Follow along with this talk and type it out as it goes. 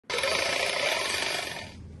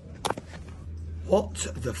What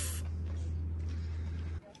the f...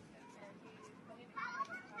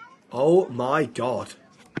 Oh my god.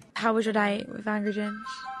 How was your date with Angry Ginge?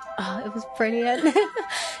 Oh, it was brilliant.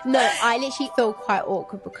 No, I literally feel quite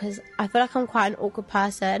awkward because I feel like I'm quite an awkward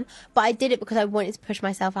person, but I did it because I wanted to push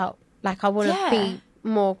myself out. Like, I want to be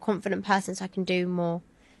more confident person so I can do more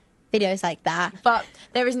videos like that. But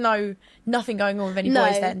there is nothing going on with any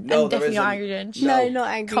boys then. No, and definitely not Angry Ginge. No, not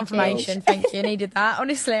Angry Confirmation, Ginge. thank you. I needed that.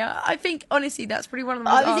 Honestly, I think that's probably one of the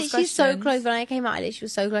most I was asked literally so questions. close when I came out. I literally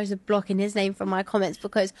was so close to blocking his name from my comments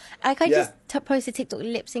because I just posted TikTok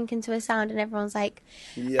lip syncing to a sound and everyone's like,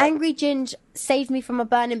 Angry Ginge saved me from a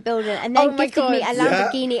burning building and then gifted me a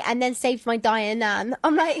Lamborghini and then saved my dying nan.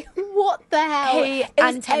 I'm like, what the hell? He It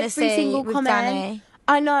and was Tennessee every single with comment. Danny.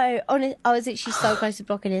 I know. I was actually so close to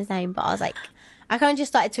blocking his name, but I was like, I kind of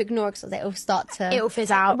just started to ignore it because it'll start to... It'll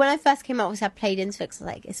fizz out. When I first came out, obviously I played into it because I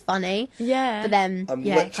was like, it's funny. Yeah. But then, I'm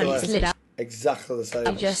it kind of fizzled out. exactly the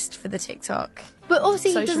same. Just for the TikTok. But obviously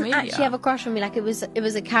he Social doesn't media. actually have a crush on me. Like, it was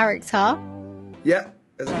a character. Yeah.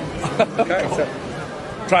 It's a character.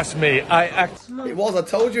 Trust me, I act... It was, I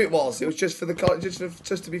told you it was. It was just for the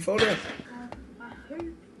just to be funny. I hope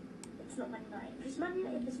it's not Man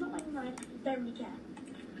United. If it's not Man United, I don't really care.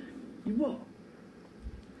 You what?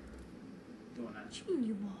 Don't actually.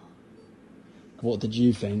 You what? What did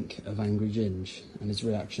you think of Angry Ginge and his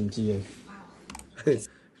reaction to you? You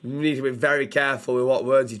need to be very careful with what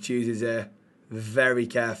words he chooses here. Very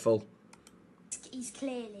careful. He's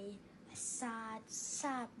clearly a sad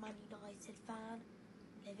Man United fan,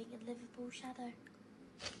 living in Liverpool shadow.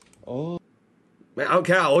 Oh. Mate, I don't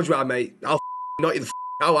care how old you are, mate. I'll not you the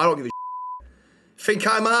out. I don't give a Think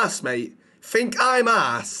I'm arsed, mate. Think I'm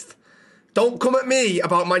arsed. Don't come at me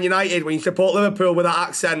about Man United when you support Liverpool with that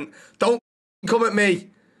accent. Don't come at me.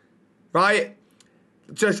 Right?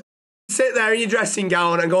 Just sit there in your dressing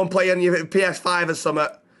gown and go and play on your PS5 or something.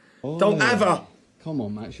 Oh. Don't ever. Come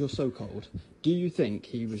on, Max, you're so cold. Do you think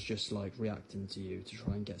he was just, like, reacting to you to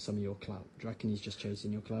try and get some of your clout? Do you reckon he's just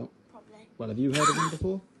chasing your clout? Probably. Well, have you heard of him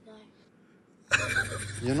before? No.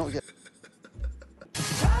 You're not getting...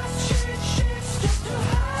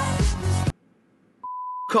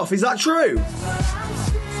 Off, is that true?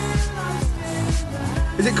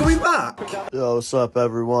 Is it coming back? Yo, what's up,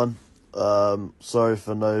 everyone? Sorry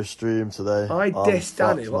for no stream today. I dissed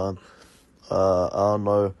Danny. Man. I don't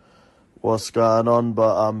know what's going on,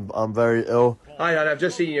 but I'm very ill. Hi, Danny. I've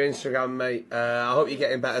just seen your Instagram, mate. I hope you're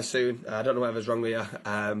getting better soon. I don't know whatever's wrong with you,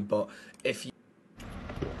 but if you...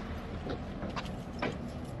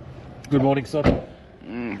 Good morning, son.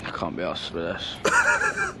 I can't be asked for this.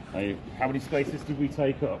 Hey, how many spaces did we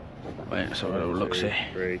take up? Wait, let's have a little look-see.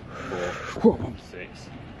 3, 4, 6.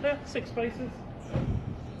 Yeah, 6 spaces.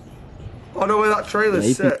 I know where that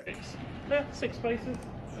trailer's sit. 6. Yeah, 6 spaces.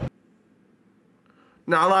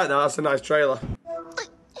 No, I like that. That's a nice trailer.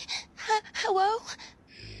 Hello?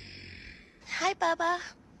 Hi, Baba.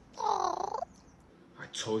 Oh. I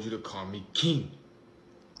told you to call me King.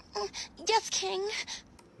 Yes, King.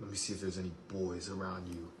 Let me see if there's any boys around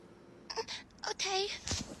you. Okay.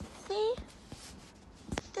 See?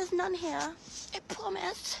 There's none here. I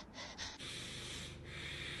promise.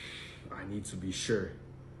 I need to be sure.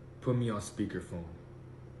 Put me on speakerphone.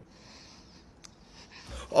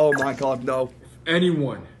 Oh my god, no. If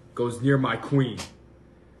anyone goes near my queen,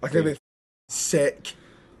 I'm gonna be sick.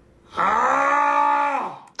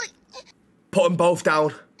 ah! Put them both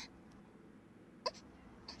down.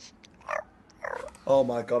 Oh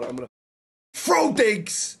my god, I'm gonna throw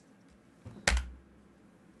digs.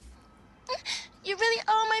 You really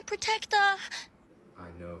are my protector. I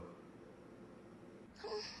know.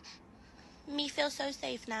 Me feel so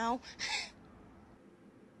safe now.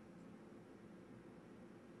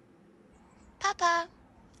 Papa,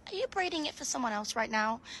 are you braiding it for someone else right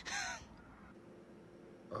now?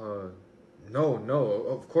 No,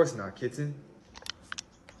 of course not, kitten.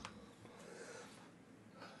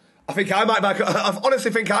 I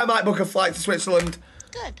honestly think I might book a flight to Switzerland.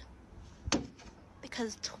 Good.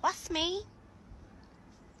 Because trust me,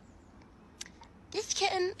 this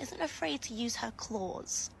kitten isn't afraid to use her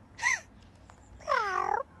claws.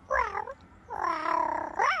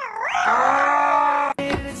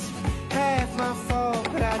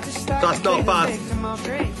 That's not bad.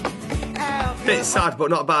 Bit sad, but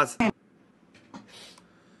not bad.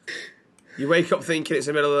 You wake up thinking it's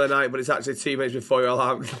the middle of the night, but it's actually 2 minutes before your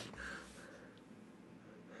alarm.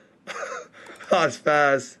 That's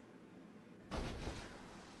fairs.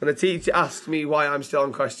 When the teacher asks me why I'm still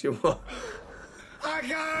on question 1. I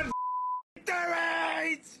can't do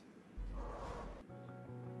it!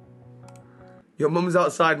 Your mum's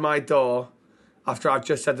outside my door After I've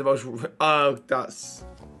just said the most... Oh, that's...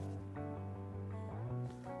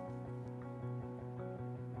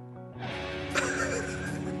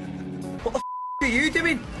 What the f*** are you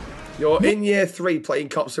doing? You're in year 3 playing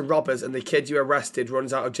cops and robbers, and the kid you arrested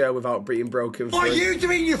runs out of jail without being broken free. What are you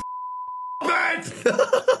doing, you bed?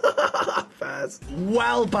 Fairs.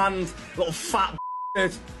 Well banned, little fat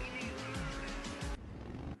bird.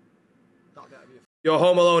 You're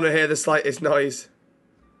home alone and hear the slightest noise.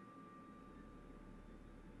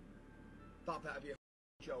 That better be a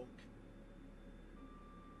joke.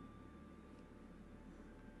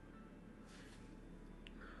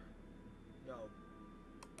 No.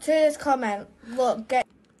 To this comment, get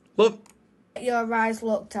Look. your eyes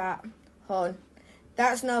looked at, hon.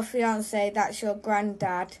 That's no fiance, that's your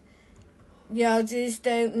granddad. You just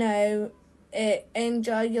don't know it.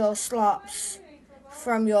 Enjoy your slops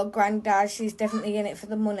from your granddad. She's definitely in it for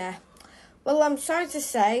the money. Well, I'm sorry to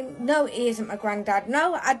say, no, he isn't my granddad.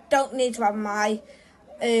 No, I don't need to have my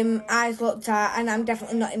eyes looked at, and I'm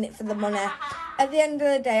definitely not in it for the money. At the end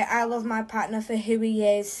of the day, I love my partner for who he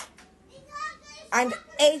is. And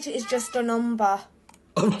age is just a number.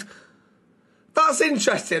 That's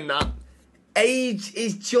interesting, that. Age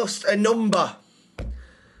is just a number.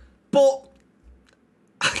 But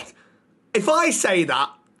if I say that,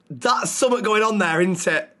 that's something going on there, isn't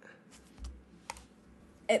it?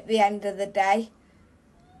 At the end of the day.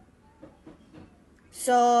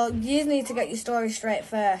 So you need to get your story straight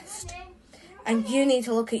first. And you need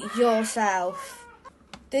to look at yourself.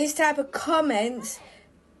 These type of comments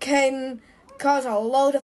can cause a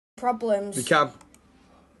load of problems. They can.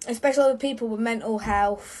 Especially with people with mental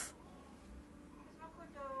health.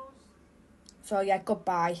 So yeah,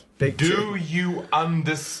 goodbye. Do you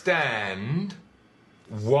understand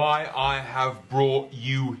why I have brought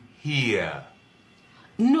you here?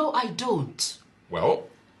 No, I don't. Well,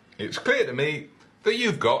 it's clear to me that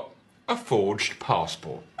you've got a forged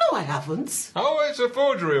passport. No, I haven't. Oh, it's a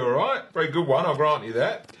forgery, all right. Very good one, I'll grant you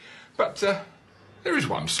that. But there is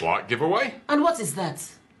one slight giveaway. And what is that?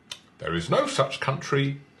 There is no such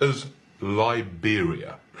country as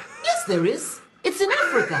Liberia. Yes, there is. It's in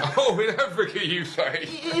Africa. Oh, in Africa, you say?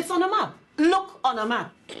 It's on a map. Look on a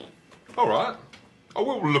map. All right. I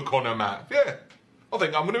will look on a map, yeah. I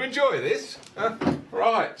think I'm going to enjoy this.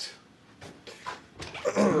 Right.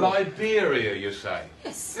 Liberia, you say?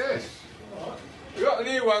 Yes. Yes. All right. You got the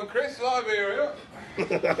new one, Chris, Liberia.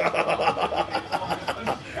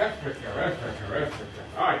 Africa.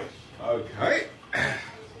 Right. Okay.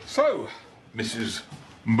 So, Mrs.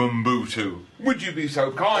 Mumbutu, would you be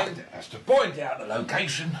so kind as to point out the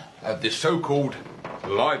location of this so-called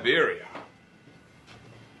Liberia?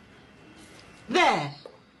 There.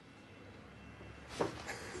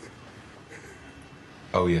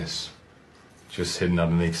 Oh, yes. Just hidden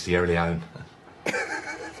underneath Sierra Leone.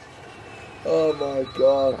 Oh my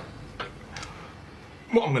god.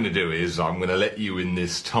 What I'm going to do is I'm going to let you in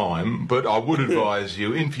this time, but I would advise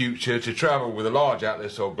you in future to travel with a large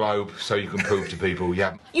atlas or globe so you can prove to people,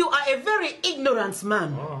 yeah. You are a very ignorant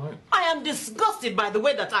man. All right. I am disgusted by the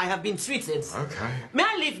way that I have been treated. Okay. May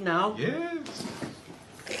I leave now? Yes.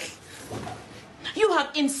 You have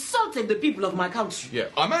insulted the people of my country. Yeah,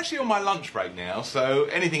 I'm actually on my lunch break now, so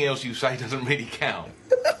anything else you say doesn't really count.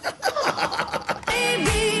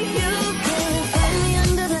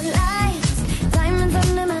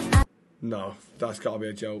 No, that's got to be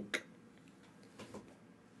a joke.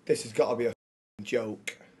 This has got to be a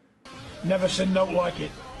joke. Never seen note like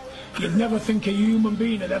it. You'd never think a human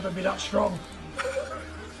being would ever be that strong.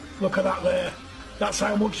 Look at that there. That's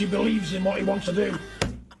how much he believes in what he wants to do.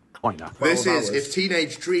 This is If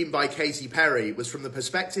Teenage Dream by Katy Perry was from the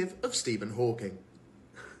perspective of Stephen Hawking.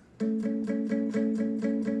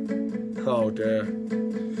 Oh dear.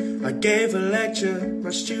 I gave a lecture,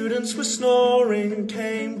 my students were snoring.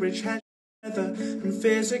 Cambridge had weather and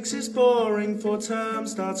physics is boring. 4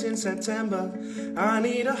 terms starts in September. I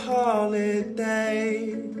need a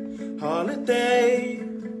holiday.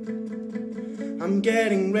 I'm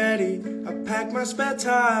getting ready. I packed my spare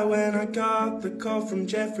tire when I got the call from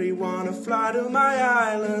Jeffrey. Wanna fly to my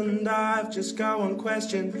island? I've just got one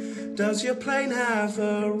question. Does your plane have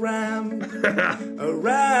a ramp? A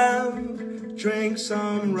ramp. Drink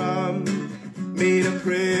some rum. Meet a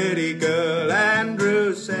pretty girl.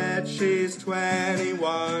 Andrew said she's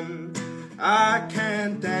 21. I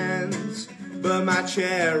can't dance, but my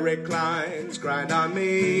chair reclines. Grind on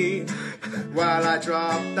me while I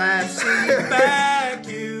drop that seat back.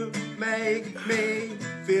 You make me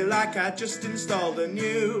feel like I just installed a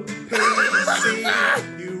new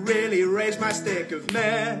PC. You really raised my stick of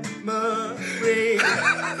memory.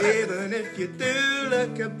 Even if you do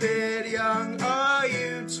look a bit young, are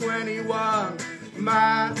you 21?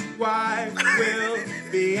 My wife will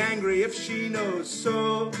be angry if she knows,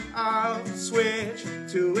 so I'll switch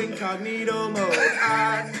to incognito mode.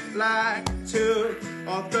 I'd like to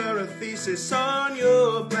author a thesis on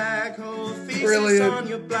your black hole. Thesis on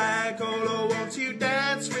your black hole. Oh, won't you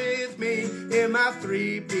dance with me in my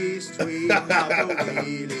three-piece tweed? Now the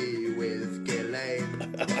wheelie with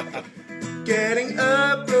Ghislaine. Getting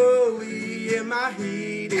up early in my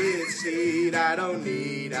heated seat. I don't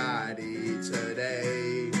need ID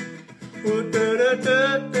today. Ooh, da, da,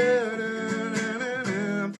 da, da, da,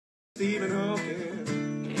 da. Stephen Hawking.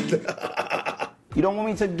 You don't want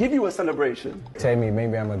me to give you a celebration? Tell me,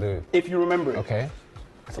 maybe I'm gonna do it. If you remember it. Okay.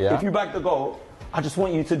 Yeah. If you back the goal, I just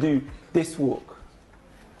want you to do this walk.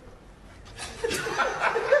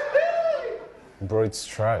 Bro, it's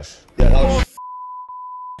trash. Yeah, that was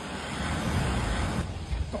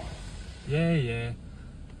Yeah.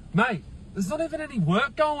 Mate, there's not even any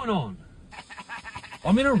work going on.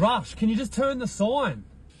 I'm in a rush. Can you just turn the sign?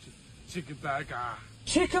 Chicken burger.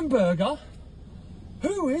 Chicken burger?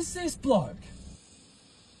 Who is this bloke?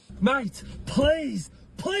 Mate, please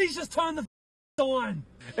just turn the sign.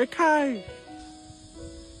 Okay.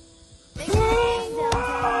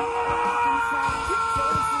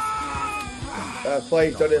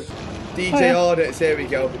 Playing done him. DJ audits, here we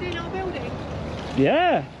go. Doing our building?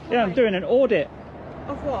 Yeah, I'm doing an audit.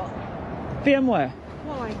 Of what? VMware.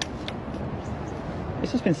 Why?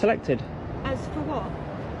 It's just been selected As for what?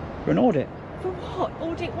 for an audit. For what?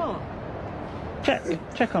 Audit what?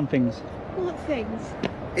 Check on things. What things?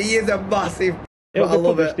 He is a massive. It'll I be love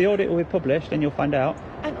published. it. The audit will be published, and you'll find out.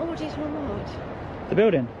 An audit on what? The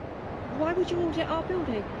building. Why would you audit our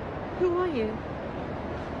building? Who are you?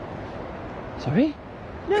 Sorry?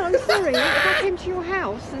 No, I'm sorry. If I came to your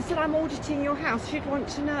house and said I'm auditing your house, you'd want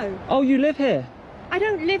to know. Oh, you live here? I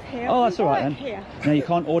don't live here. Oh, I that's all right then. work here. No, you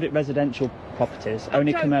can't audit residential properties.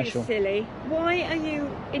 Only Don't commercial. be silly. Why are you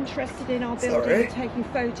interested in our building Sorry? and taking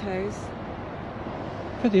photos?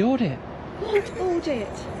 For the audit. What audit?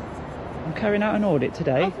 I'm carrying out an audit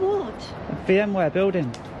today. Of what? A VMware building.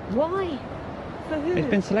 Why? For who? It's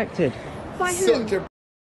been selected. By who?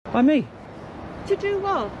 By me. To do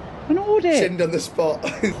what? An audit. Chinned on the spot.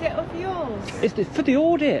 Is it of yours? It's for the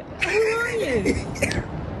audit. Who are you?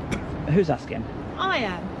 Who's asking? I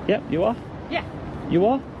am. Yep, you are? Yeah, You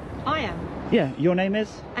are? I am. Yeah, your name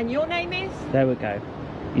is? And your name is? There we go.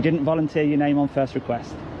 You didn't volunteer your name on first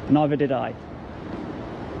request. Neither did I.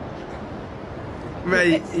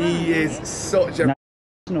 Mate, he is such a.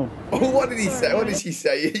 No. Oh, what did he say? What did she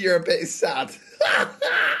say? You're a bit sad.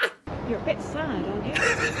 You're a bit sad, aren't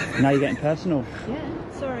you? Now you're getting personal. Yeah.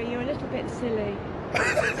 Sorry, you're a little bit silly.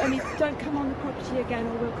 I mean, don't come on the property again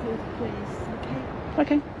or we'll call the police, okay?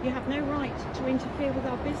 Okay. You have no right to interfere with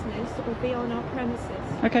our business or be on our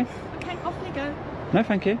premises. Okay. Okay, off you go. No,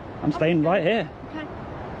 thank you. I'm staying right here. Okay.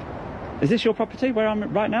 Is this your property where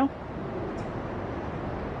I'm right now?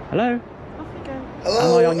 Hello? Off you go.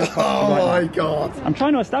 Hello? Am I on your property right my now? God. I'm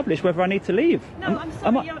trying to establish whether I need to leave. No, I'm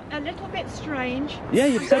sorry, you're a little bit strange. Yeah,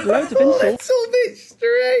 you've said loads of insults. Little bit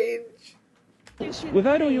strange. We've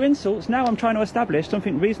heard all your insults. Now I'm trying to establish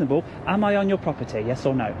something reasonable. Am I on your property? Yes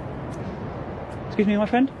or no? Excuse me, my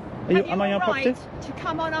friend? Am I on your property? To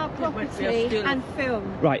come on our property and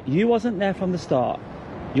film. Right, you wasn't there from the start.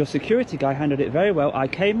 Your security guy handled it very well. I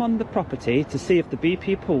came on the property to see if the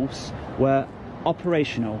BP pulse were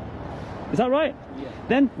operational. Is that right? Yeah.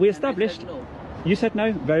 Then we established... No. You said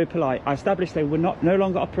no? Very polite. I established they were no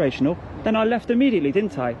longer operational. Then I left immediately,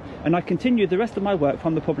 didn't I? And I continued the rest of my work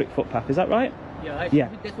from the public footpath. Is that right? Yeah, Yeah.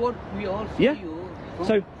 That's what we all see Yeah. you.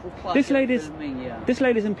 So this lady's filming, yeah. this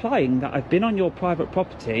lady's implying that I've been on your private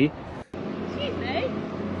property. Excuse me?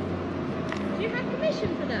 Do you have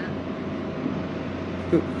permission for that?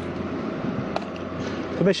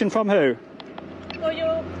 Permission from who? Well,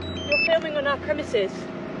 you're filming on our premises.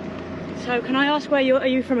 So can I ask are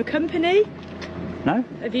you from a company? No?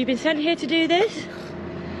 Have you been sent here to do this?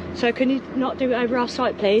 So can you not do it over our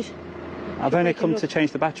site, please? I've only come to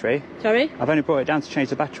change the battery. Sorry? I've only brought it down to change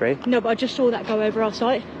the battery. No, but I just saw that go over our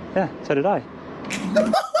site. Yeah, so did I.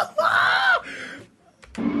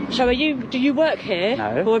 So do you work here?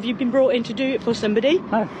 No. Or have you been brought in to do it for somebody?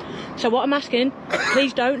 No. So what I'm asking,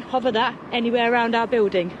 please don't hover that anywhere around our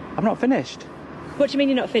building. I'm not finished. What do you mean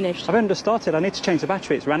you're not finished? I've only just started. I need to change the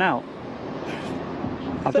battery. It's ran out.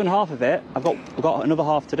 I've done half of it. I've got another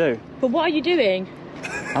half to do. But what are you doing?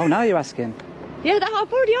 Oh, now you're asking. Yeah,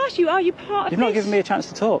 I've already asked you. Are you part of You've this? not given me a chance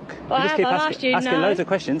to talk. Well, You just keep I've asked you, asking no. loads of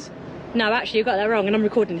questions. No, actually, you got that wrong, and I'm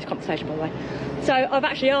recording this conversation, by the way. So I've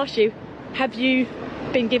actually asked you, have you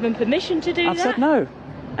been given permission to do that? I've said no.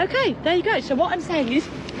 Okay, there you go. So what I'm saying is,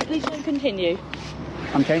 please don't continue.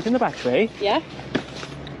 I'm changing the battery. Yeah?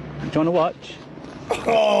 Do you want to watch?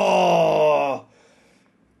 Oh,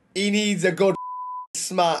 he needs a good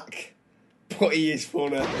smack, but he is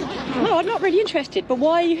funny. No, I'm not really interested, but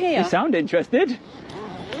why are you here? You sound interested.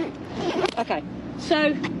 Okay,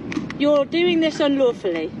 so you're doing this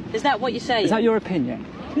unlawfully. Is that what you're saying? Is that your opinion?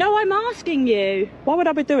 No, I'm asking you. Why would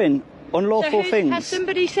I be doing unlawful things? Has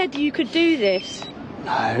somebody said you could do this?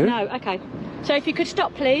 No. No, okay. So if you could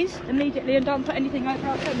stop, please, immediately, and don't put anything over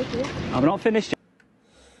our premises. I'm not finished.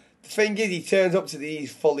 The thing is, he turns up to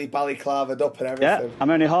these fully balaclavaed up and everything. Yeah, I'm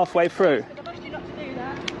only halfway through. I've asked you not to do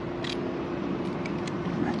that.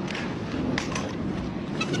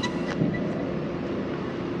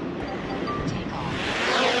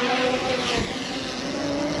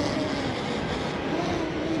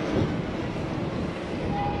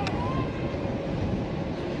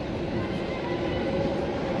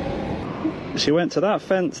 She went to that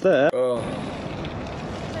fence there. Oh.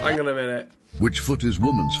 Hang on a minute. Which foot is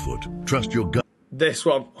woman's foot? Trust your gut. This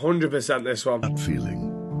one, 100% this one. Gut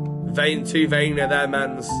feeling. Vein to vein, they're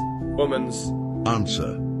men's, woman's.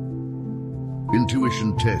 Answer.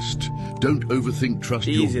 Intuition test. Don't overthink, trust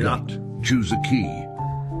Easy, your gut. that. Choose a key.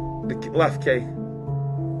 The left key.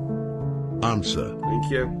 Answer.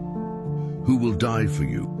 Thank you. Who will die for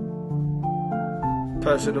you?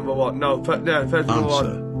 Person number one. No, person number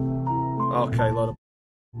Answer. one. Okay, lot of...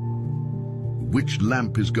 Which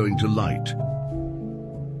lamp is going to light?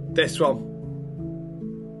 This one.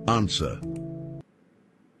 Answer.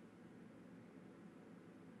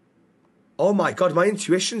 Oh my God, my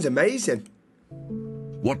intuition's amazing.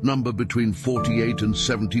 What number between 48 and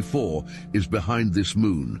 74 is behind this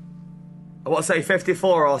moon? I want to say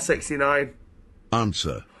 54 or 69.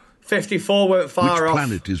 Answer. 54 weren't far Which off.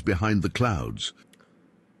 planet is behind the clouds?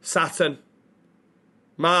 Saturn.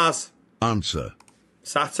 Mars. Answer.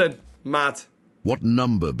 Saturn. Mad. What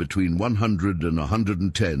number between 100 and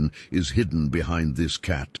 110 is hidden behind this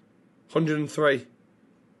cat? 103.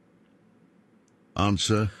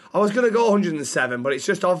 Answer. I was going to go 107, but it's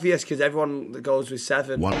just obvious because everyone that goes with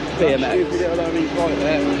 7. BMX. I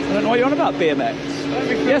don't know what you're on about, BMX.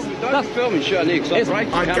 Yes, that's filming, sure, Nick.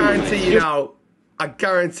 I guarantee you now, I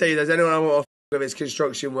guarantee there's anyone I want to with his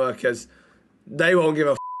construction workers, they won't give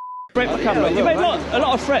a break my camera. You made a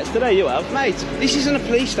lot of threats today, you have. Mate, this isn't a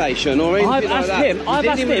police station or anything like that. I've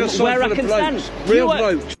asked him where I can stand. Real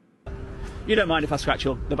blokes. You don't mind if I scratch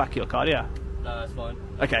the back of your car, yeah? No, that's fine.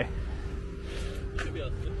 Okay.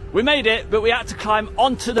 We made it, but we had to climb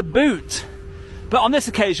onto the boot. But on this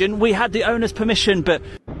occasion, we had the owner's permission, but...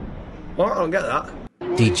 What? I don't get that.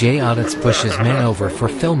 DJ Audits pushes men over for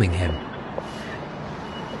filming him.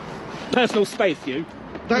 Personal space, you.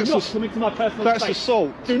 Do not come into my personal space. That's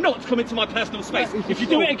assault. Do not come into my personal space. If you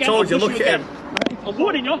do it again, I'll push you again. I'm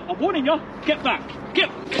warning you. I'm warning you. Get back. Get.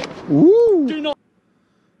 Woo. Do not.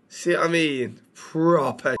 See what I mean?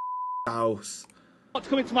 Proper house. Not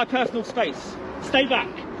come into my personal space. Stay back.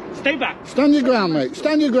 Stay back. Stand your ground, mate.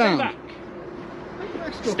 Stand your ground.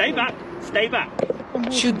 Stay back. Stay back.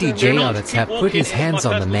 Should DJ Audits have put his hands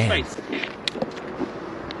on the man?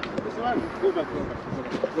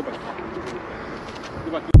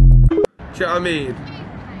 Do you know what I mean?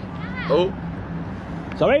 Oh.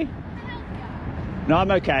 Sorry? No,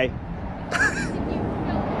 I'm okay.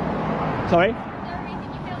 Sorry?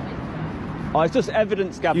 Oh, it's just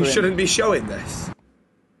evidence gathering. You shouldn't be showing this. Are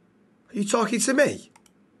you talking to me?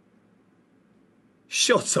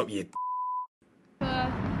 Shut up, you...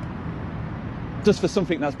 Just for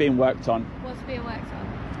something that's being worked on. What's being worked on?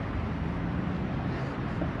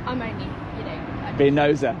 I'm only, Being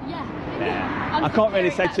noser. Yeah. I can't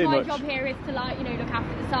really say too much. My job here is to, like, look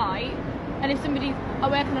after the site. And if somebody's... I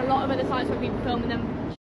work on a lot of other sites where people film and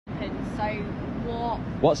then happens. So what...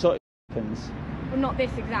 What sort of happens? Well, not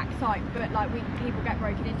this exact site, but, like, people get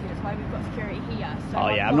broken into. That's why we've got security here. So oh,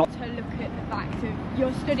 yeah, I've I'm got not... to look at the fact of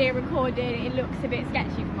you're stood here recording. It looks a bit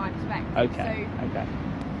sketchy from my perspective. Okay, so, okay.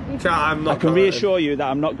 I'm not I can reassure you that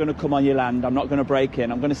I'm not going to come on your land. I'm not going to break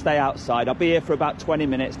in. I'm going to stay outside. I'll be here for about 20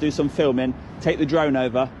 minutes, do some filming, take the drone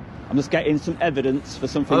over. I'm just getting some evidence for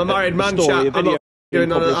something. I'm a married man, chat. I'm not doing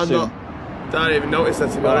none of that. I don't even notice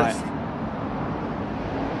that, to be honest.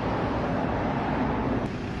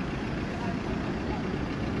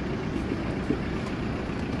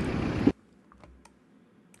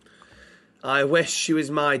 I wish she was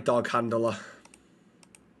my dog handler.